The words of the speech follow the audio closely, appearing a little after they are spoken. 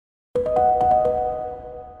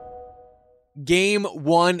Game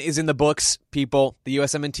 1 is in the books, people. The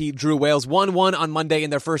USMNT drew Wales 1-1 on Monday in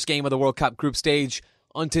their first game of the World Cup group stage.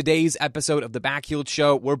 On today's episode of The Backheeled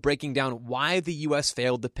Show, we're breaking down why the U.S.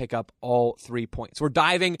 failed to pick up all 3 points. We're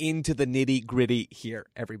diving into the nitty-gritty here,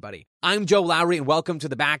 everybody. I'm Joe Lowry, and welcome to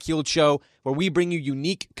The Backheeled Show, where we bring you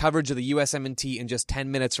unique coverage of the USMNT in just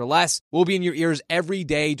 10 minutes or less. We'll be in your ears every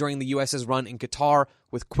day during the U.S.'s run in Qatar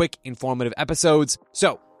with quick, informative episodes.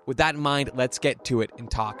 So, with that in mind, let's get to it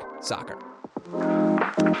and talk soccer.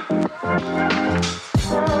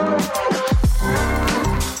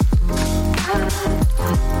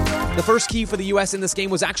 The first key for the U.S. in this game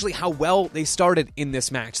was actually how well they started in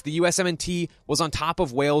this match. The USMNT was on top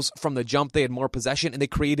of Wales from the jump. They had more possession, and they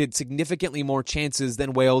created significantly more chances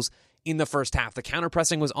than Wales in the first half. The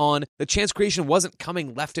counter-pressing was on. The chance creation wasn't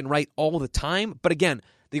coming left and right all the time, but again,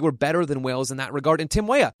 they were better than Wales in that regard, and Tim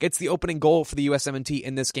Weah gets the opening goal for the USMNT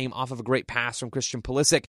in this game off of a great pass from Christian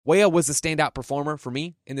Pulisic. Weah was the standout performer for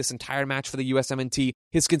me in this entire match for the USMNT.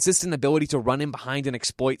 His consistent ability to run in behind and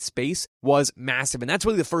exploit space was massive, and that's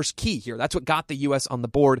really the first key here. That's what got the U.S. on the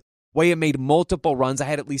board. Weah made multiple runs. I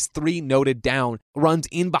had at least 3 noted down. Runs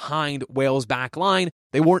in behind Wales' back line.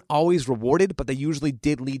 They weren't always rewarded, but they usually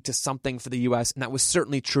did lead to something for the U.S., and that was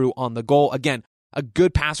certainly true on the goal. Again, a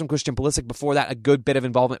good pass from Christian Pulisic before that, a good bit of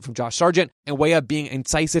involvement from Josh Sargent, and Weah being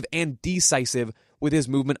incisive and decisive with his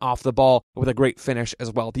movement off the ball with a great finish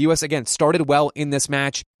as well. The U.S., again, started well in this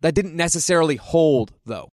match. That didn't necessarily hold,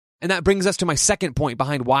 though. And that brings us to my second point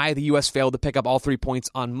behind why the U.S. failed to pick up all 3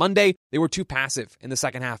 points on Monday. They were too passive in the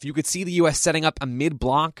second half. You could see the U.S. setting up a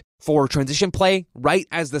mid-block for transition play right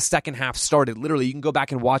as the second half started. Literally, you can go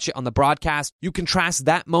back and watch it on the broadcast. You contrast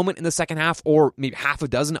that moment in the second half, or maybe half a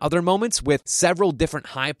dozen other moments, with several different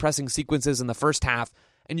high-pressing sequences in the first half,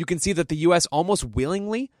 and you can see that the U.S. almost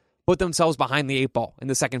willingly put themselves behind the 8 ball in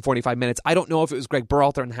the second 45 minutes. I don't know if it was Greg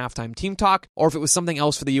Berhalter in halftime team talk or if it was something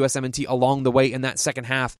else for the USMNT along the way in that second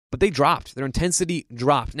half, but they dropped. Their intensity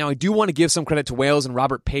dropped. Now, I do want to give some credit to Wales and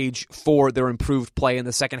Robert Page for their improved play in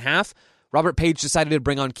the second half. Robert Page decided to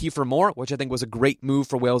bring on Kiefer Moore, which I think was a great move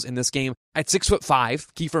for Wales in this game. At 6'5",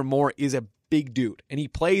 Kiefer Moore is a big dude, and he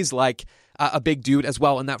plays like a big dude as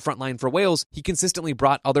well in that front line for Wales. He consistently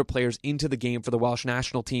brought other players into the game for the Welsh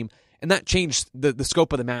national team, and that changed the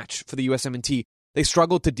scope of the match for the USMNT. They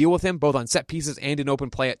struggled to deal with him both on set pieces and in open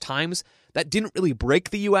play at times. That didn't really break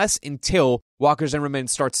the U.S. until Walker Zimmerman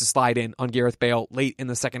starts to slide in on Gareth Bale late in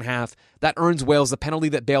the second half. That earns Wales the penalty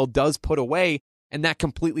that Bale does put away, and that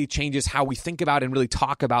completely changes how we think about and really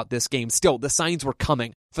talk about this game. Still, the signs were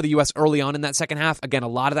coming for the U.S. early on in that second half. Again, a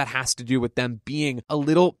lot of that has to do with them being a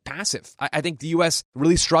little passive. I think the U.S.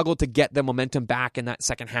 really struggled to get the momentum back in that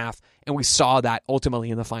second half, and we saw that ultimately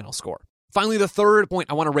in the final score. Finally, the third point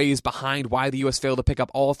I want to raise behind why the U.S. failed to pick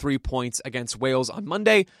up all 3 points against Wales on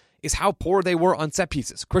Monday is how poor they were on set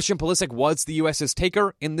pieces. Christian Pulisic was the U.S.'s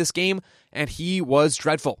taker in this game, and he was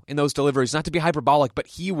dreadful in those deliveries. Not to be hyperbolic, but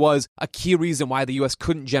he was a key reason why the U.S.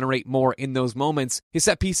 couldn't generate more in those moments. His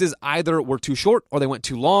set pieces either were too short or they went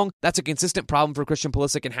too long. That's a consistent problem for Christian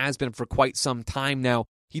Pulisic and has been for quite some time now.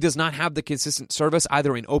 He does not have the consistent service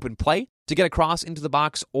either in open play to get across into the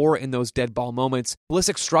box or in those dead ball moments.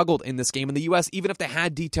 Pulisic struggled in this game in the U.S. Even if they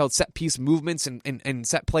had detailed set piece movements and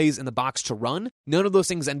set plays in the box to run, none of those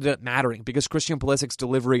things ended up mattering because Christian Pulisic's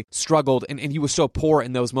delivery struggled and he was so poor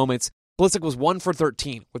in those moments. Pulisic was 1 for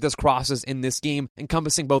 13 with his crosses in this game,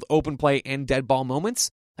 encompassing both open play and dead ball moments.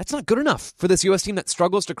 That's not good enough for this U.S. team that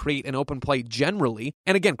struggles to create an open play generally,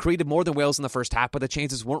 and again, created more than Wales in the first half, but the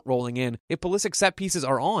chances weren't rolling in. If Pulisic set pieces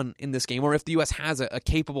are on in this game, or if the U.S. has a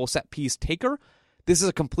capable set piece taker, this is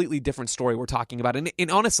a completely different story we're talking about. And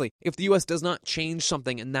honestly, if the U.S. does not change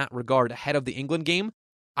something in that regard ahead of the England game,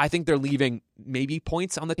 I think they're leaving maybe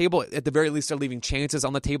points on the table. At the very least, they're leaving chances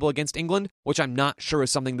on the table against England, which I'm not sure is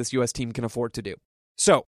something this U.S. team can afford to do.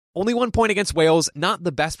 So, only 1 point against Wales, not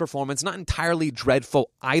the best performance, not entirely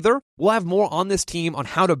dreadful either. We'll have more on this team on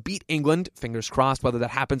how to beat England, fingers crossed whether that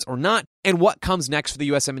happens or not, and what comes next for the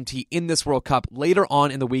USMNT in this World Cup later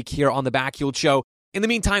on in the week here on the Backheeled Show. In the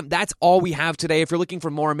meantime, that's all we have today. If you're looking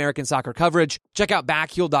for more American soccer coverage, check out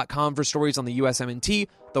backheeled.com for stories on the USMNT,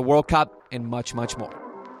 the World Cup, and much, much more.